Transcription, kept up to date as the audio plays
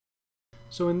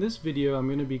So in this video I'm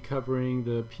going to be covering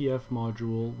the PF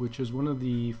module, which is one of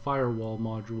the firewall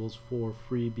modules for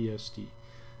FreeBSD.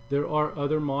 There are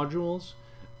other modules.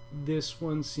 This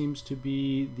one seems to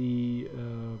be the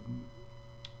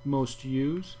most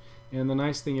used, and the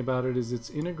nice thing about it is it's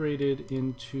integrated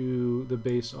into the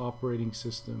base operating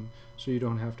system, so you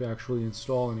don't have to actually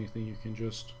install anything. You can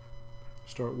just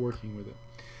start working with it.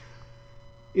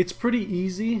 It's pretty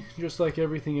easy, just like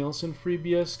everything else in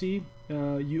FreeBSD.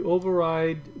 You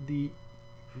override the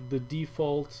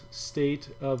default state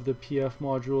of the PF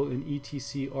module in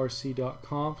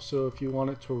etc.rc.conf. So if you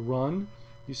want it to run,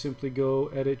 you simply go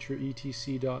edit your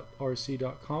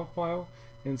etc.rc.conf file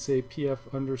and say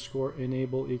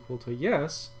pf_enable equal to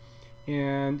yes,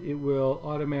 and it will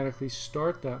automatically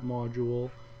start that module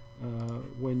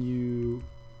when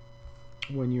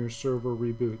your server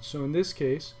reboots. So in this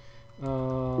case,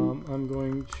 I'm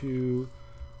going to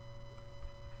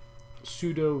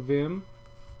sudo vim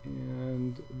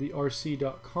and the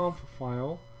rc.conf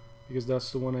file, because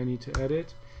that's the one I need to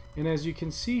edit. And as you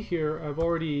can see here, I've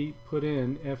already put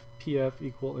in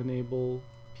pf_enable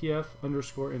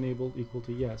equal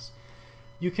to yes.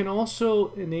 You can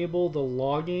also enable the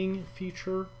logging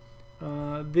feature.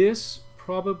 This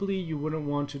probably you wouldn't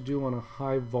want to do on a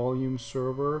high volume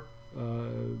server.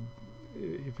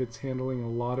 If it's handling a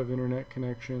lot of internet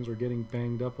connections or getting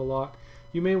banged up a lot,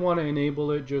 you may want to enable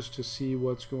it just to see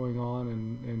what's going on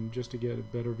and just to get a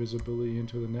better visibility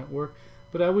into the network.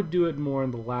 But I would do it more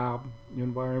in the lab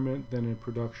environment than in a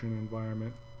production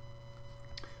environment.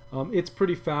 It's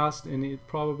pretty fast and it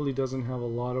probably doesn't have a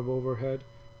lot of overhead,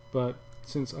 but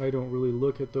since I don't really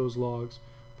look at those logs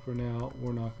for now,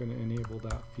 we're not going to enable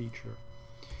that feature.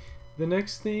 The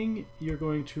next thing you're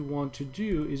going to want to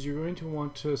do is you're going to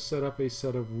want to set up a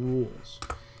set of rules.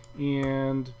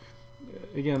 And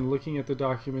again, looking at the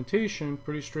documentation,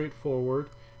 pretty straightforward.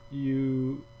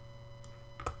 You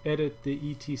edit the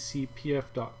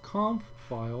etcpf.conf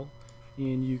file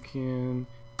and you can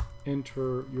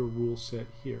enter your rule set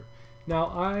here. Now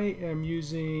I am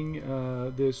using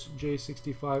this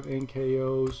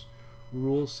J65NKO's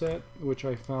rule set, which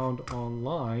I found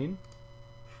online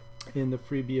in the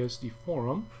FreeBSD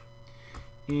forum,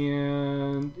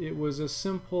 and it was as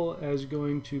simple as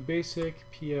going to basic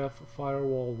PF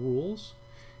Firewall rules,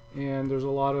 and there's a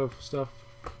lot of stuff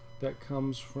that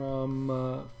comes from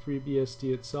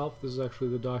FreeBSD itself. This is actually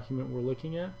the document we're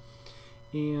looking at,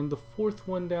 and the fourth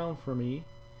one down for me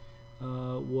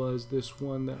was this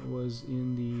one that was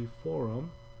in the forum.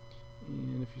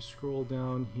 And if you scroll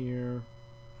down here,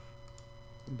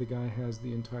 the guy has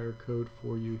the entire code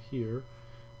for you here.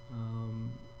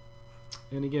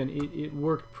 And again, it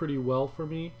worked pretty well for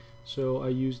me, so I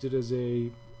used it as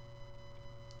a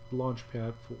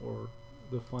launchpad for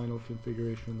the final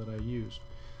configuration that I used.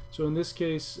 So in this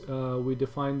case, we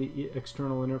define the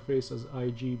external interface as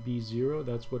IGB0.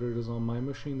 That's what it is on my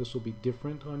machine. This will be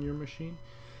different on your machine.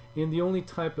 And the only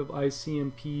type of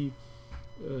ICMP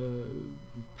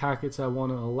packets I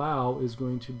want to allow is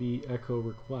going to be echo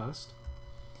request.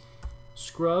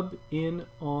 Scrub in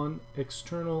on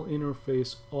external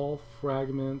interface all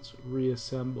fragments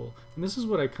reassemble. And this is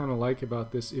what I kind of like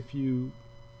about this. If you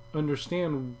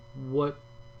understand what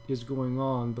is going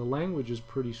on, the language is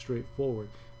pretty straightforward.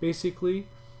 Basically,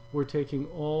 we're taking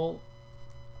all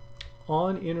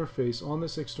on interface, on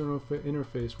this external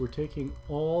interface, we're taking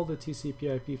all the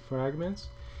TCP/IP fragments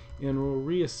and we're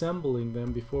reassembling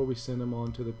them before we send them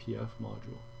on to the PF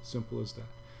module. Simple as that.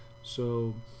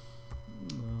 So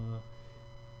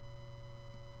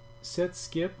set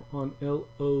skip on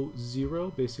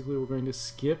LO0. Basically, we're going to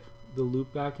skip the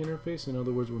loopback interface. In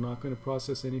other words, we're not going to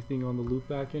process anything on the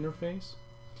loopback interface.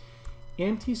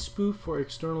 Anti-spoof for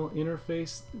external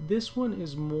interface. This one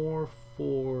is more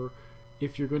for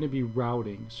if you're going to be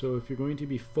routing. So if you're going to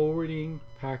be forwarding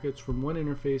packets from one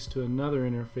interface to another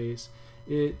interface,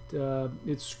 it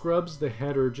scrubs the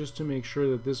header just to make sure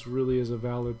that this really is a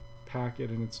valid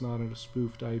packet and it's not a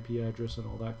spoofed IP address and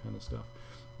all that kind of stuff.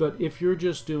 But if you're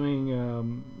just doing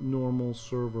normal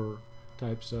server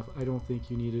type stuff, I don't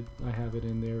think you need it. I have it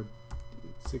in there,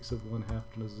 6 of one, half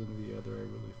dozen of the other, I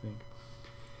really think.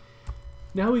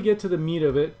 Now we get to the meat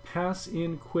of it. Pass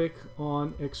in quick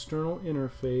on external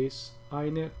interface,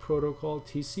 iNet protocol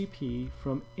TCP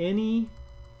from any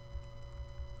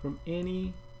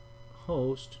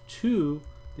host to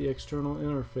the external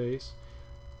interface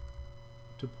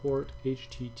to port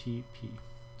HTTP.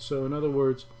 So in other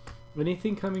words,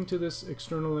 anything coming to this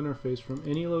external interface from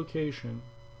any location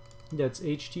that's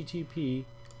HTTP,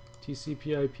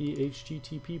 TCP/IP,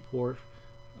 HTTP port,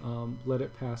 let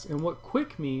it pass. And what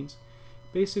quick means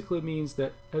basically means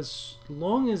that as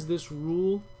long as this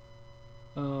rule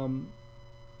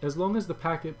as long as the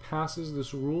packet passes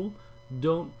this rule,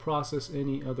 don't process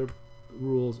any other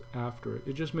rules after it.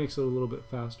 It just makes it a little bit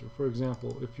faster. For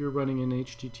example, if you're running an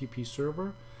HTTP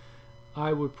server,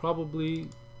 I would probably,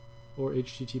 or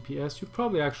HTTPS, you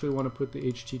probably actually want to put the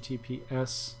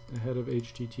HTTPS ahead of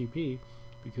HTTP,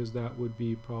 because that would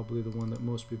be probably the one that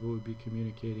most people would be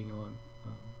communicating on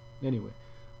anyway.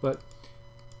 But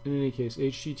in any case,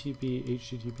 HTTP,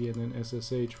 HTTP, and then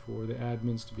SSH for the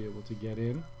admins to be able to get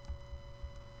in.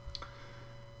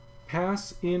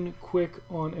 Pass in quick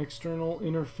on external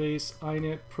interface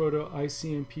INET proto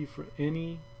ICMP for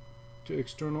any to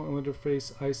external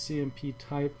interface ICMP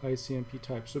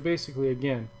type. So basically,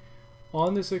 again,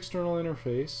 on this external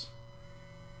interface,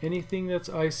 anything that's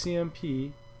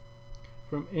ICMP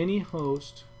from any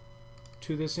host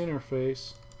to this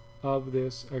interface of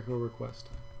this echo request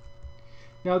type.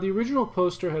 Now, the original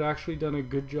poster had actually done a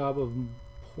good job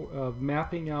of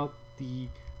mapping out the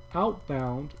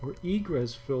outbound or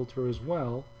egress filter as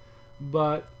well,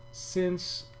 but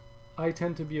since I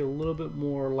tend to be a little bit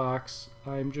more lax,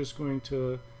 I'm just going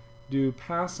to do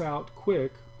pass out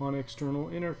quick on external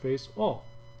interface all.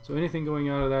 So anything going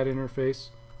out of that interface,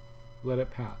 let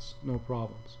it pass, no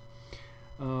problems.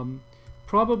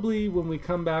 Probably when we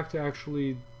come back to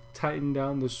actually tighten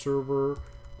down the server,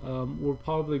 we'll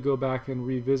probably go back and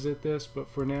revisit this, but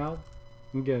for now,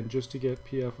 again, just to get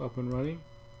PF up and running.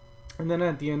 And then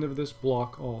at the end of this,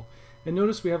 block all. And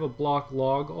notice we have a block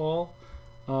log all.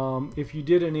 If you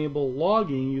did enable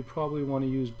logging, you'd probably want to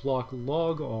use block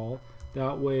log all.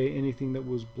 That way, anything that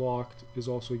was blocked is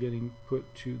also getting put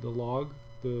to the log,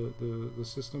 the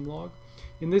system log.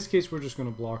 In this case, we're just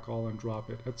going to block all and drop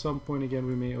it. At some point, again,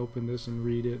 we may open this and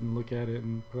read it and look at it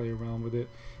and play around with it.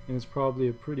 And it's probably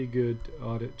a pretty good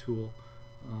audit tool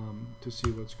to see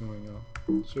what's going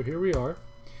on. So here we are.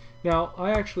 Now,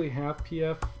 I actually have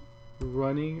PF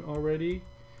running already.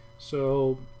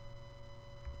 So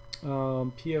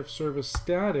PF service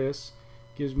status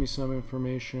gives me some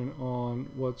information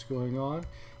on what's going on.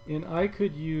 And I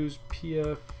could use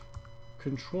PF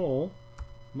control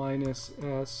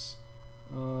 -s.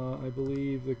 I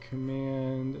believe the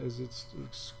command, as it's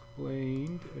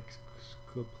explained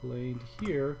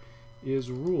here,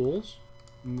 is rules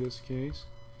in this case.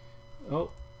 Oh,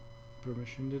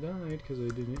 permission denied because I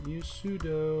didn't use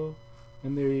sudo.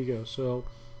 And there you go. So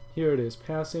here it is.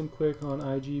 Pass in quick on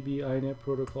IGB INET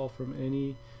protocol from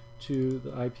any to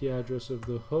the IP address of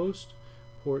the host,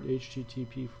 port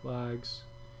HTTP flags,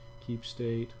 keep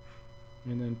state,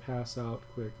 and then pass out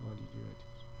quick on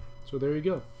UIDs. So there you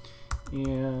go.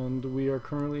 And we are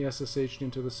currently SSH'd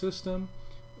into the system.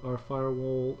 Our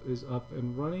firewall is up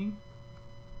and running.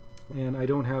 And I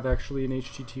don't have actually an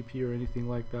HTTP or anything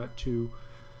like that to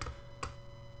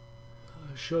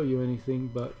show you anything,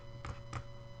 but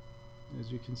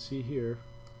as you can see here,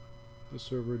 the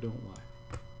server don't lie.